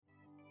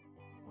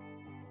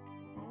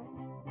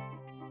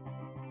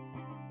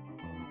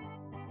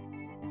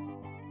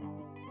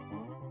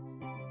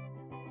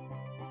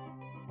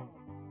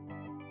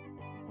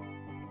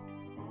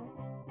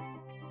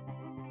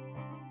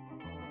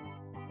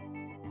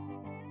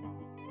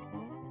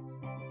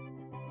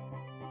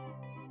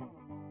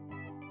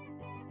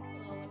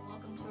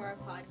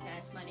our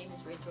podcast. My name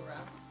is Rachel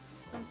Ruff.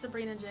 I'm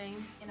Sabrina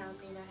James. And I'm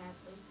Nina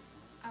Hadley.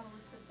 I'm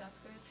Elizabeth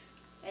Dutskovich.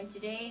 And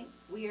today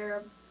we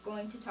are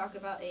going to talk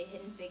about a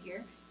hidden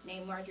figure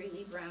named Marjorie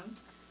Lee Browne.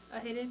 A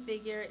hidden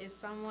figure is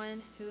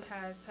someone who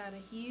has had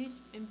a huge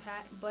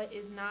impact but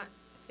is not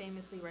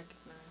famously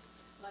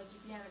recognized. Like,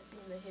 if you haven't seen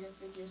the Hidden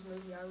Figures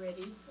movie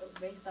already,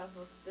 based off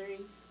of 3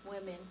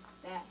 women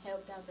that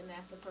helped out the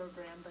NASA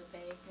program, but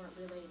they weren't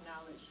really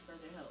acknowledged for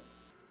their help.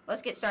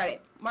 Let's get started.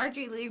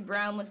 Marjorie Lee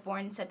Browne was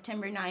born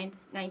September 9th,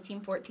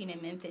 1914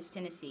 in Memphis,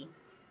 Tennessee.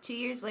 2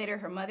 years later,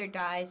 her mother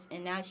dies,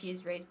 and now she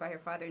is raised by her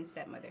father and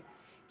stepmother.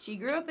 She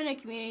grew up in a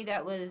community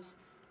that was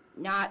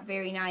not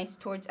very nice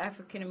towards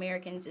African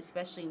Americans,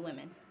 especially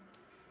women.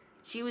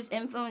 She was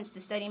influenced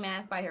to study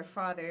math by her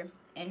father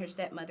and her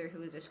stepmother, who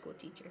was a school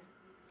teacher.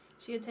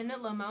 She attended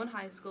Lamone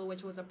High School,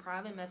 which was a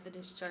private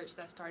Methodist church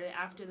that started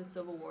after the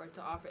Civil War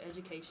to offer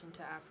education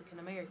to African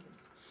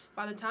Americans.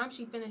 By the time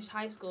she finished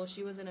high school,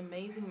 she was an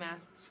amazing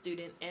math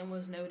student and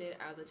was noted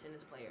as a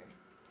tennis player.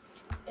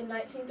 In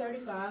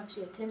 1935,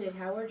 she attended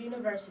Howard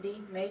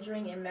University,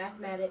 majoring in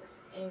mathematics,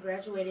 and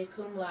graduated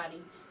cum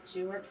laude.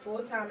 She worked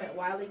full-time at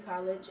Wiley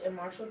College in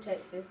Marshall,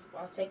 Texas,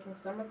 while taking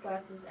summer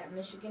classes at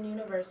Michigan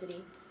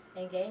University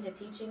and gained a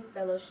teaching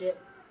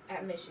fellowship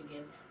at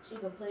Michigan. She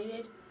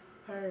completed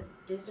her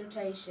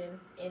dissertation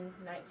in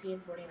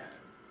 1949.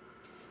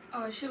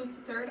 She was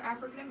the third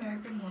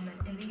African-American woman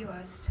in the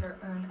U.S. to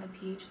earn a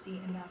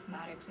Ph.D. in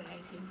mathematics in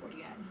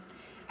 1949.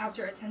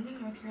 After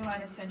attending North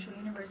Carolina Central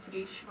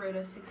University, she wrote a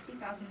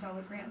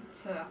 $60,000 grant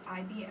to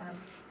IBM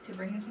to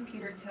bring the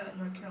computer to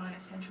North Carolina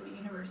Central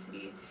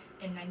University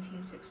in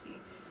 1960.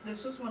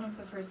 This was one of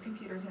the first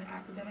computers in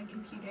academic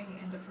computing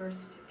and the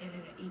first in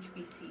an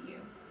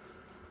HBCU.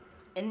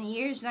 In the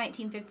years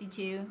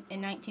 1952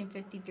 and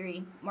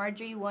 1953,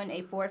 Marjorie won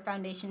a Ford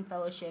Foundation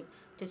Fellowship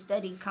to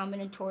study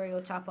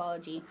combinatorial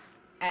topology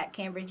at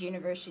Cambridge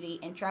University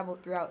and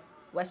traveled throughout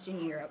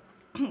Western Europe.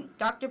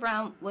 Dr.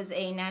 Browne was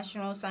a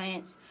National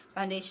Science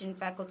Foundation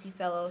faculty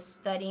fellow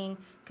studying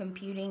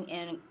computing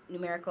and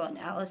numerical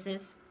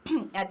analysis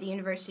at the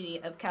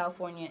University of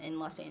California in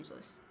Los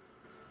Angeles.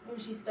 When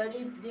she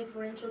studied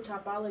differential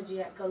topology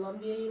at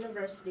Columbia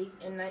University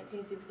in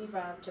 1965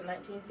 to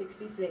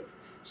 1966,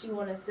 she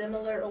won a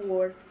similar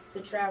award to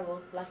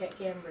travel like at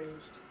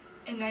Cambridge.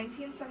 In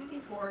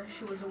 1974,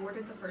 she was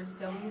awarded the first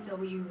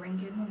W.W.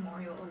 Rankin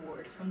Memorial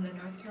Award from the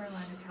North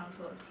Carolina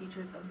Council of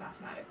Teachers of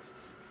Mathematics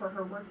for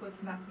her work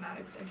with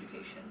mathematics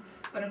education,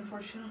 but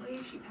unfortunately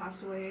she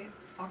passed away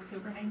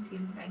October 19,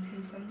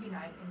 1979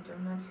 in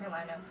Durham, North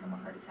Carolina from a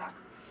heart attack,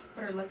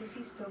 but her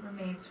legacy still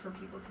remains for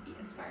people to be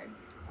inspired.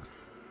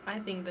 I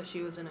think that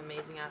she was an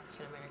amazing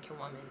African American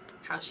woman,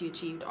 how she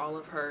achieved all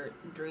of her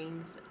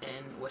dreams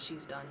and what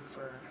she's done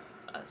for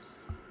us.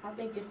 I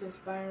think it's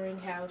inspiring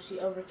how she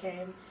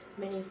overcame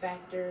many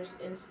factors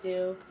and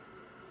still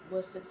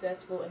was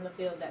successful in the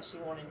field that she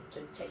wanted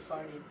to take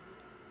part in.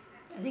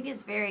 I think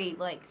it's very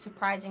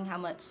surprising how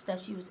much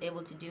stuff she was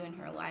able to do in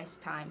her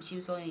lifetime. She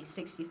was only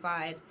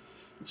 65,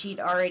 and she'd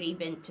already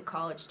been to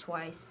college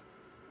twice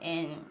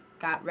and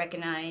got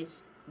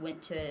recognized,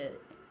 went to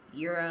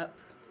Europe,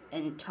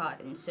 and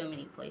taught in so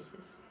many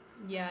places.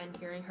 Yeah, and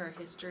hearing her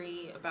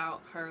history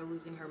about her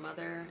losing her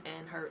mother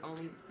and her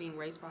only being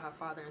raised by her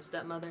father and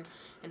stepmother,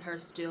 and her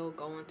still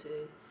going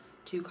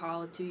to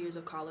college, 2 years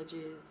of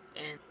colleges,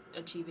 and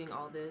achieving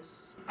all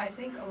this. I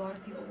think a lot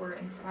of people were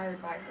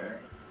inspired by her.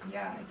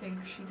 Yeah, I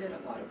think she did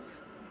a lot of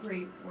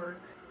great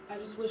work. I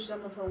just wish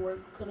some of her work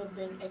could have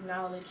been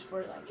acknowledged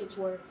for its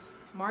worth.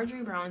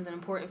 Marjorie Browne is an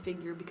important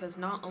figure because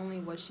not only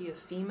was she a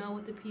female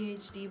with a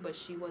PhD, but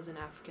she was an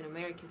African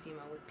American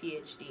female with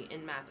PhD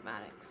in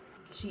mathematics.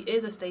 She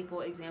is a staple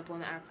example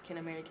in the African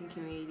American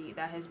community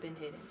that has been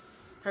hidden.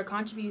 Her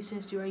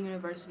contributions to her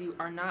university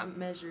are not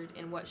measured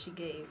in what she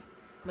gave,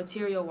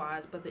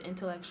 material-wise, but the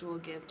intellectual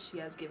gift she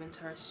has given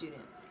to her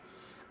students.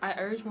 I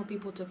urge more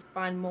people to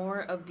find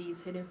more of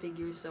these hidden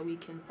figures so we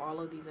can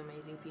follow these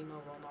amazing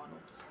female role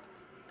models.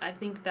 I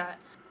think that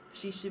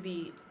she should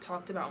be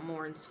talked about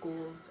more in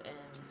schools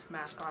and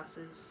math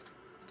classes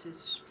to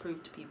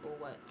prove to people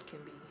what can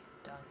be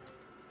done.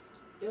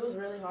 It was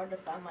really hard to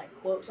find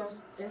quotes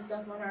and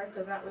stuff on her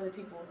because not really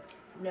people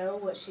know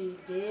what she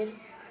did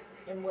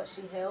and what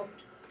she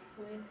helped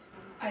with.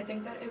 I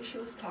think that if she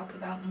was talked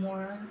about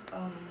more,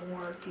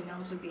 more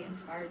females would be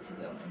inspired to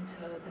go into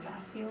the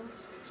math field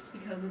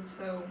because it's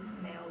so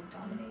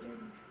male-dominated.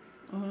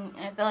 And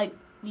I feel like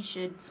we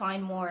should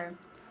find more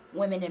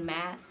women in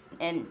math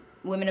and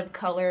women of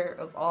color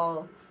of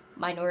all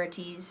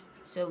minorities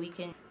so we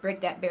can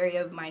break that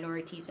barrier of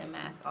minorities in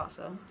math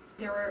also.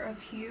 There were a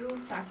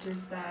few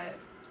factors that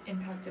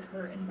impacted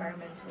her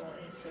environmental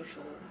and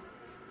social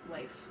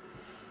life.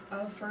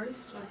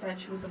 First was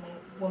that she was a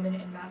woman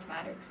in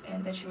mathematics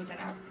and that she was an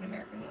African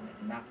American woman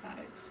in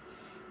mathematics.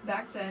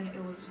 Back then,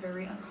 it was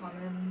very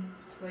uncommon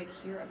to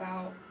hear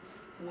about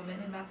women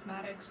in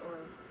mathematics or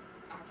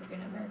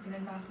African American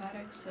in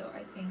mathematics, so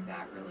I think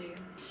that really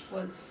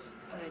was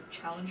a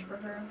challenge for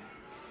her.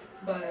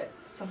 But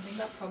something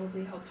that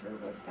probably helped her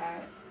was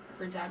that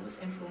her dad was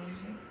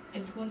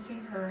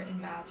influencing her in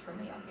math from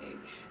a young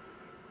age.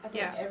 I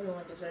think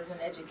everyone deserves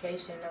an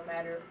education, no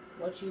matter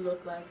what you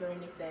look like or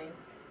anything.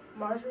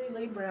 Marjorie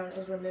Lee Browne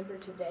is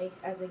remembered today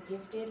as a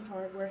gifted,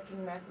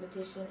 hardworking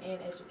mathematician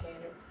and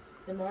educator.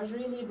 The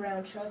Marjorie Lee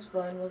Browne Trust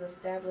Fund was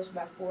established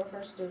by 4 of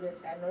her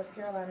students at North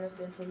Carolina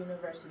Central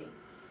University.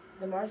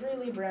 The Marjorie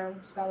Lee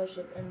Browne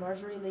Scholarship and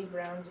Marjorie Lee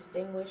Browne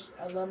Distinguished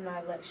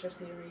Alumni Lecture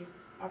Series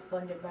are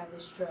funded by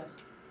this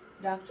trust.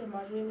 Dr.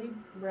 Marjorie Lee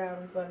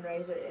Browne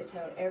fundraiser is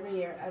held every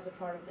year as a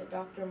part of the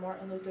Dr.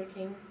 Martin Luther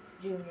King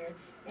Jr.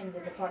 and the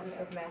Department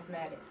of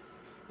Mathematics,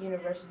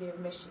 University of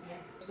Michigan.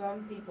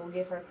 Some people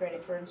give her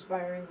credit for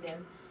inspiring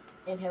them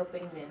and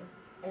helping them,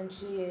 and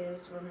she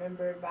is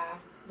remembered by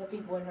the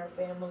people in her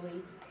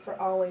family for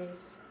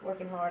always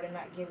working hard and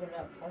not giving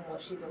up on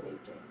what she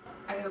believed in.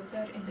 I hope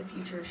that in the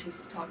future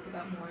she's talked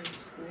about more in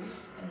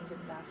schools and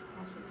in math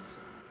classes.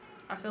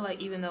 I feel like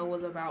even though it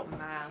was about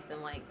math,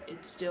 and like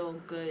it's still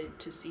good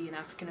to see an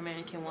African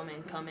American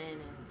woman come in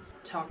and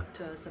talk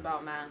to us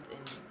about math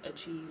and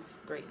achieve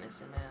greatness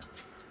in math.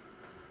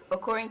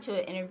 According to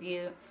an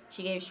interview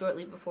she gave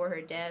shortly before her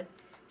death,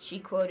 she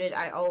quoted,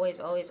 "I always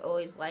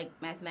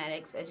liked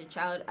mathematics. As a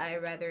child, I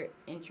rather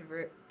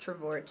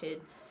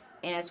introverted.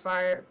 And as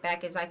far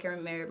back as I can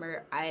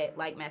remember, I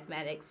liked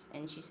mathematics."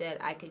 And she said,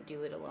 "I could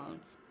do it alone."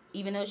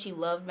 Even though she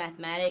loved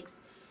mathematics,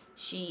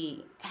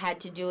 she had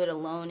to do it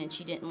alone, and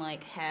she didn't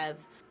have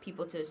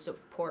people to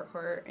support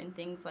her and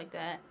things like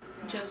that.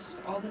 Just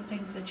all the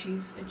things that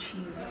she's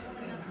achieved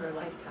in her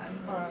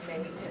lifetime are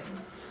amazing.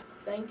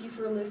 Thank you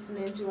for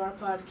listening to our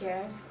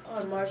podcast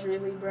on Marjorie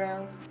Lee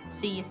Browne.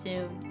 See you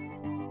soon.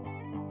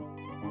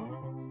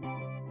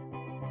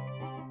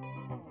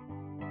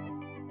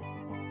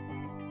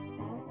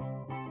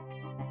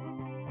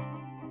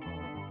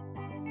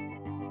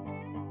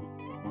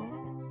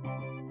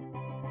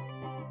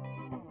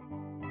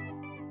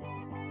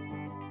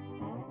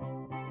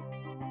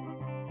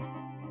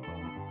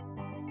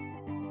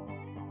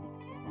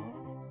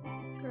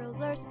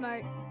 Girls are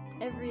smart.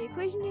 Every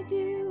equation you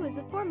do is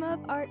a form of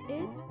art.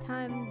 It's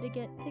time to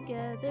get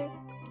together,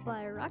 to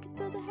fly rockets,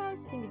 build a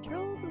house, and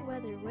control the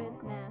weather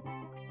with math.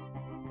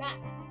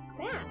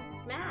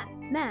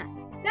 Math.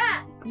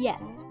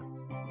 Yes.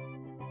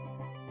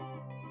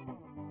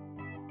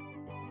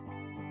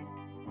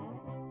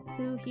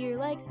 Who here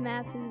likes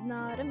math? Who's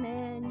not a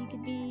man? You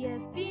could be a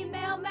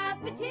female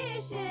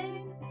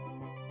mathematician.